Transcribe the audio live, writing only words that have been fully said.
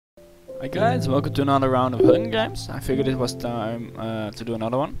Hi guys, welcome to another round of Hungergames. I figured it was time to do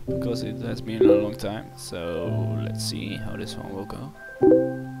another one, because it has been a long time. So let's see how this one will go.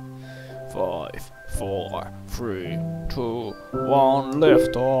 5, 4, 3, 2, 1,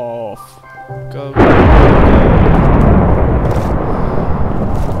 lift off! Go, go, go, go.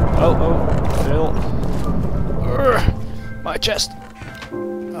 Oh, Phil. My chest!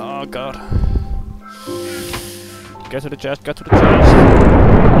 Oh god. Get to the chest, get to the chest.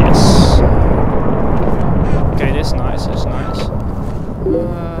 Yes. Okay, this is nice, this is nice.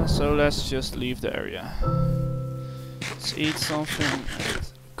 So let's just leave the area. Let's eat something and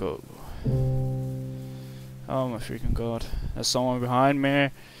go. Oh my freaking god. There's someone behind me.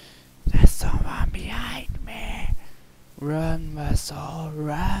 There's someone behind me. Run, Vessel,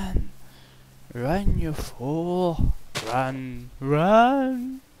 run. Run, you fool. Run,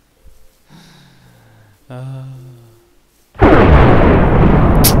 run.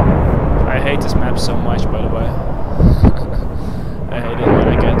 I hate this map so much, by the way. I hate it when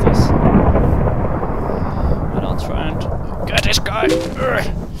I get this. But I'll try and get this guy!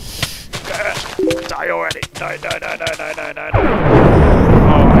 Die already! Die, die, die, die, die, die, die.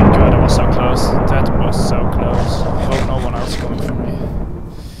 Oh my god, that was so close. That was so close. I hope no one else is coming for me.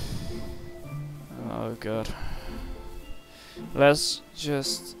 Oh god. Let's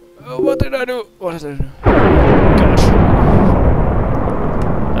just... Oh, what did I do? What did I do? God.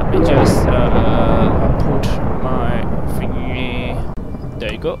 Let me just put my thingy.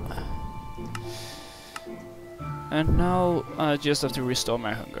 There you go. And now I just have to restore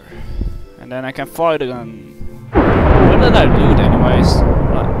my hunger. And then I can fight again. What did I loot anyways?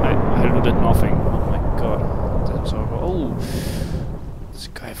 I looted nothing. Oh my god. That was horrible. Oh! This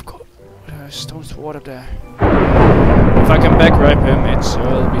guy I've got stone sword up there. If I can back rip him, it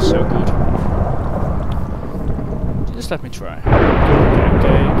will be so good. Just let me try.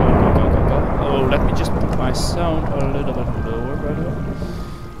 Okay, go. Oh, let me just put my sound a little bit lower, by the way.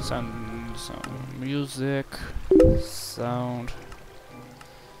 Sound, music, sound.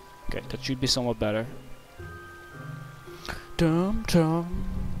 Okay, that should be somewhat better. Dum dum,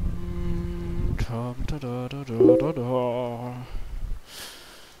 dum da da da da da da. Oh.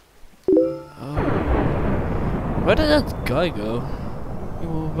 Where did that guy go? He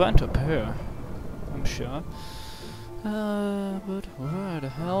went up here, I'm sure. But where the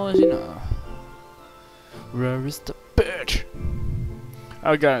hell is he now? Where is the bitch?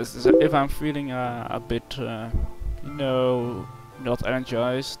 Oh guys, if I'm feeling a bit, you know, not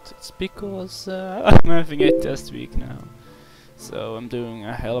energized, it's because I'm having a test week now. So I'm doing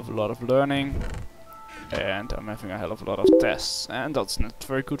a hell of a lot of learning, and I'm having a hell of a lot of tests, and that's not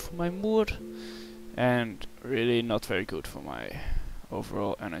very good for my mood, and really not very good for my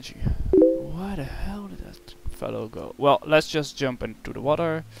overall energy. Where the hell did that fellow go? Well, let's just jump into the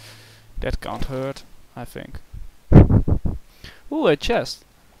water. That can't hurt, I think. Ooh, a chest.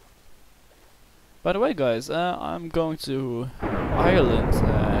 By the way guys, I'm going to Ireland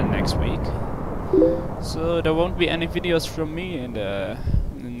next week. So there won't be any videos from me in the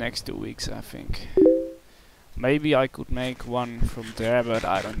next 2 weeks, I think. Maybe I could make one from there, but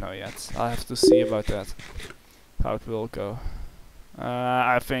I don't know yet. I'll have to see about that. How it will go.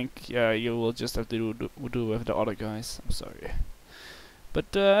 I think you will just have to do with the other guys. I'm sorry.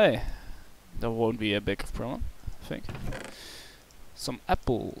 But hey, that won't be a big problem, I think. Some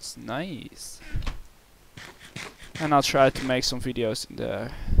apples, nice. And I'll try to make some videos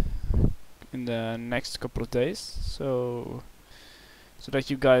in the next couple of days, so that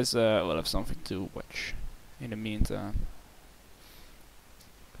you guys will have something to watch in the meantime.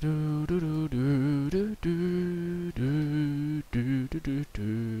 Oh,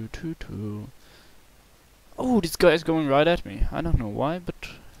 this guy is going right at me. I don't know why, but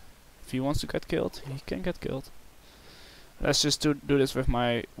if he wants to get killed, he can get killed. Let's just do this with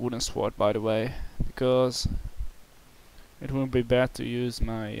my wooden sword, by the way, because it won't be bad to use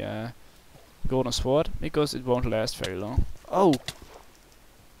my golden sword, because it won't last very long. Oh!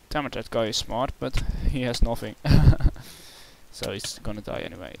 Damn it, that guy is smart, but he has nothing. So he's gonna die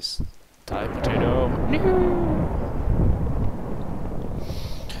anyways. Die, potato!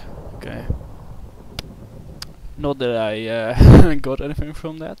 Okay. Not that I got anything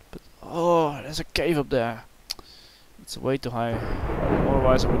from that, but... Oh, there's a cave up there! It's way too high.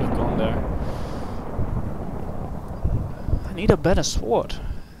 Otherwise I would have gone there. I need a better sword.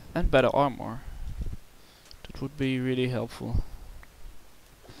 And better armor. That would be really helpful.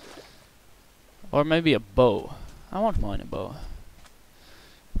 Or maybe a bow. I won't mind a bow.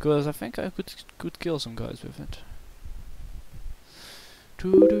 Because I think I could kill some guys with it.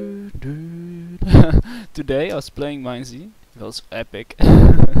 Today I was playing Mine Z. It was epic.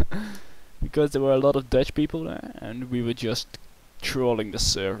 because there were a lot of Dutch people there, and we were just trolling the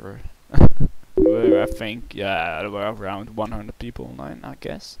server. Where I think, yeah, there were around 100 people online, I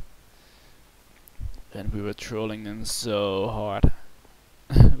guess. And we were trolling them so hard.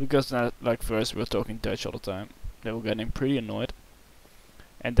 Because like first we were talking Dutch all the time. They were getting pretty annoyed.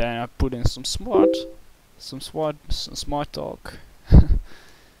 And then I put in some smart talk.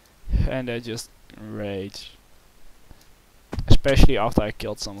 And they just rage. Especially after I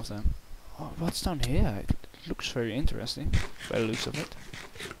killed some of them. Oh, what's down here? It looks very interesting by the looks of it.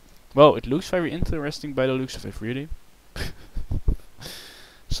 Well, it looks very interesting by the looks of it, really.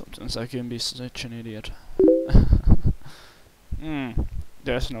 Sometimes I can be such an idiot.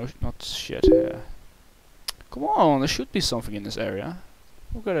 There's not shit here. Come on, there should be something in this area.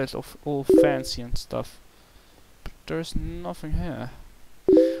 Look at it, all fancy and stuff. But there's nothing here.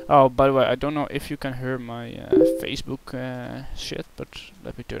 Oh, by the way, I don't know if you can hear my Facebook shit, but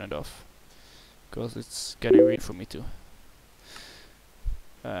let me turn it off. Because it's getting weird for me too.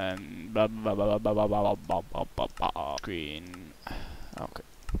 Screen. Okay.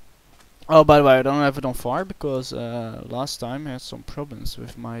 Oh, by the way, I don't have it on fire because last time I had some problems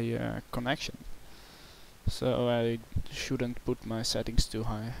with my connection. So I shouldn't put my settings too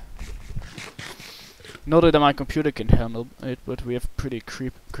high. Not that my computer can handle it, but we have pretty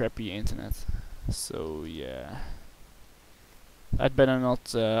crappy internet. So yeah. I'd better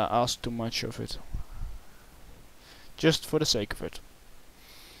not ask too much of it. Just for the sake of it.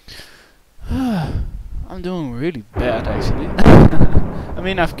 I'm doing really bad actually. I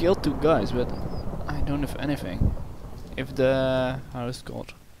mean, I've killed 2 guys, but I don't have anything. If the how is it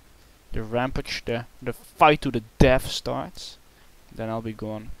called? The rampage, the fight to the death starts, then I'll be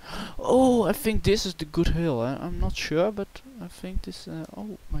gone. Oh, I think this is the good hill. I'm not sure, but I think this.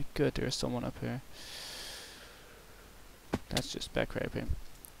 Oh my god, there's someone up here. Let's just backrape him.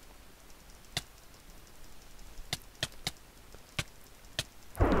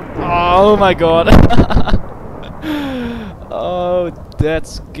 Oh my god. Oh, that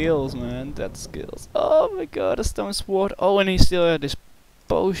skills, man. That skills. Oh my god, a stone sword. Oh, and he still had this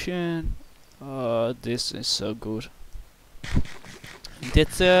potion. Oh, this is so good.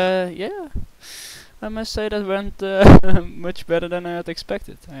 Yeah. I must say that went much better than I had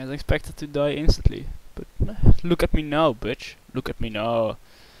expected. I had expected to die instantly. But look at me now, bitch. Look at me now.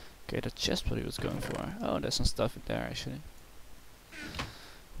 Okay, that's just what he was going for. Oh, there's some stuff in there actually.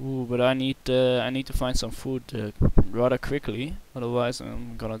 Ooh, but I need to find some food rather quickly, otherwise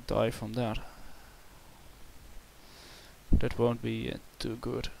I'm gonna die from that. That won't be too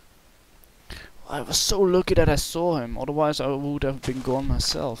good. I was so lucky that I saw him, otherwise I would have been gone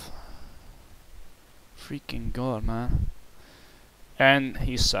myself. Freaking god, man. And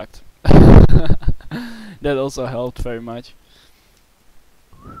he sucked. That also helped very much.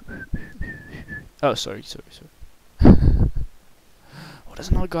 Oh, sorry. Oh, there's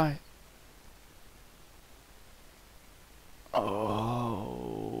another guy.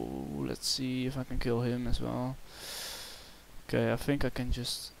 Oh, let's see if I can kill him as well. Okay, I think I can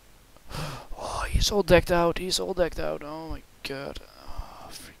just... Oh, he's all decked out. Oh my god. Oh,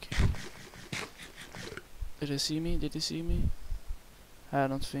 freaking... Did he see me? I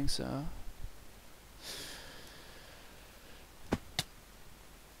don't think so.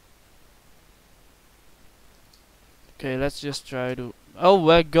 Okay, let's just try to... Oh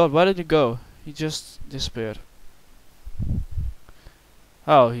my god, where did he go? He just disappeared.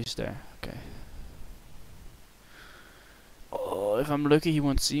 Oh, he's there. Okay. Oh, if I'm lucky he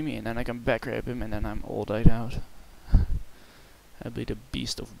won't see me and then I can backrape him and then I'm all died out. I'll be the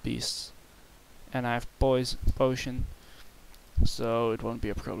beast of beasts. And I have potion, so it won't be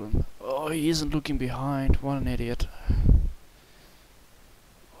a problem. Oh, he isn't looking behind. What an idiot.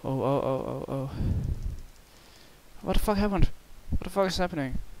 Oh. What the fuck happened? What the fuck is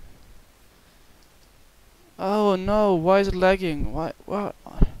happening? Oh no, why is it lagging? Why? What?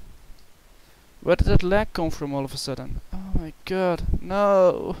 Where did that lag come from all of a sudden? Oh my god,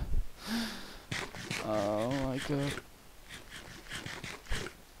 no! Oh my god.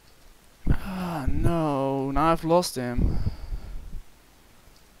 Ah, no, now I've lost him.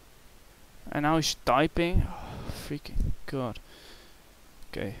 And now he's typing? Oh, freaking god.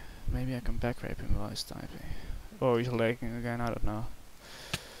 Okay, maybe I can backrape him while he's typing. Or he's lagging again, I don't know.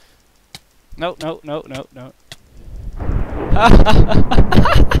 No.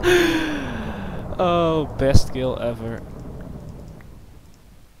 Oh, best kill ever.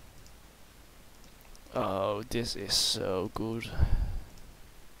 Oh, this is so good.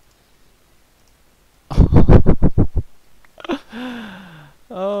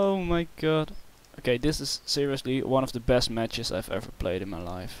 Oh my god. Okay, this is seriously one of the best matches I've ever played in my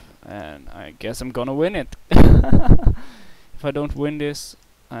life, and I guess I'm gonna win it. If I don't win this,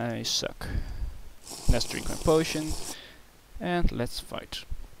 I suck. Let's drink my potion, and let's fight.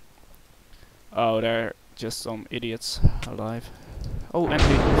 Oh, there are just some idiots alive. Oh,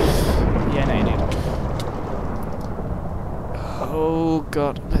 empty. Yeah, an idiot. Oh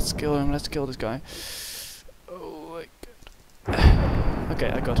god, let's kill him, let's kill this guy. Oh my god. Okay,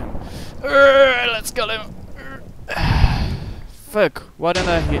 I got him. Let's kill him. Fuck, why didn't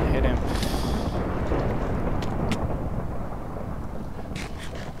I hit him?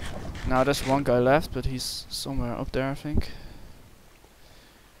 Now there's one guy left, but he's somewhere up there, I think.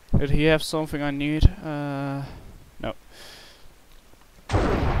 Did he have something I need? No.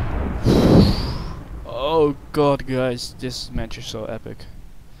 Oh god, guys, this match is so epic.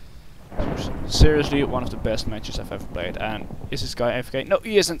 Seriously, one of the best matches I've ever played. And is this guy AFK? No,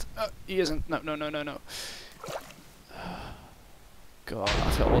 he isn't. He isn't. No, no, no, no, no. God,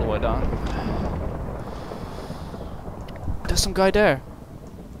 I fell all the way down. There's some guy there.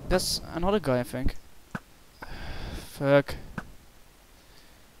 That's another guy, I think. Fuck.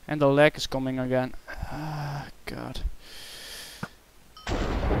 And the lag is coming again. God.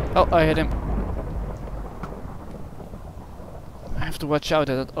 Oh, I hit him. I have to watch out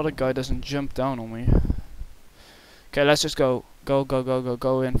that that other guy doesn't jump down on me. Okay, let's just go. Go, go, go, go,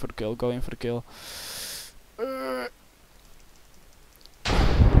 go in for the kill. Go in for the kill.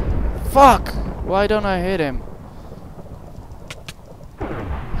 Fuck! Why don't I hit him?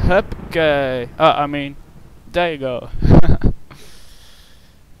 Okay. I mean, there you go.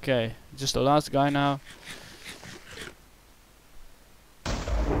 Okay, just the last guy now.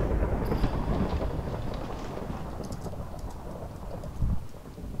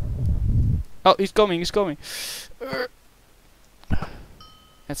 Oh, he's coming, he's coming.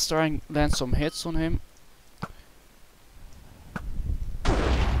 Let's try and land some hits on him.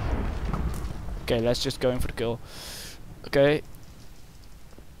 Okay, let's just go in for the kill. Okay.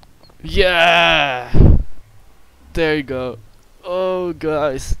 Yeah! There you go. Oh,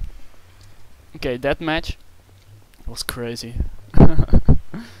 guys. Okay, that match was crazy.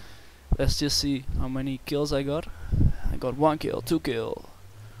 Let's just see how many kills I got. I got 1 kill, 2 kill,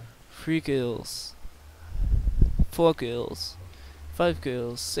 3 kills, 4 kills, 5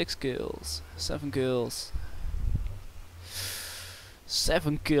 kills, 6 kills, 7 kills,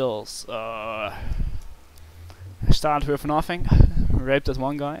 7 kills. I started with nothing, raped that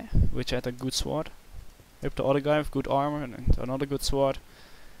one guy, which had a good sword, raped the other guy with good armor and another good sword,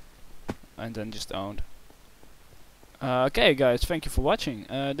 and then just owned. Okay guys, thank you for watching.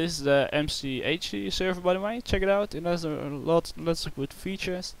 This is the MCHD server, by the way. Check it out, it has lots of good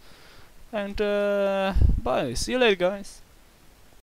features. And bye, see you later guys.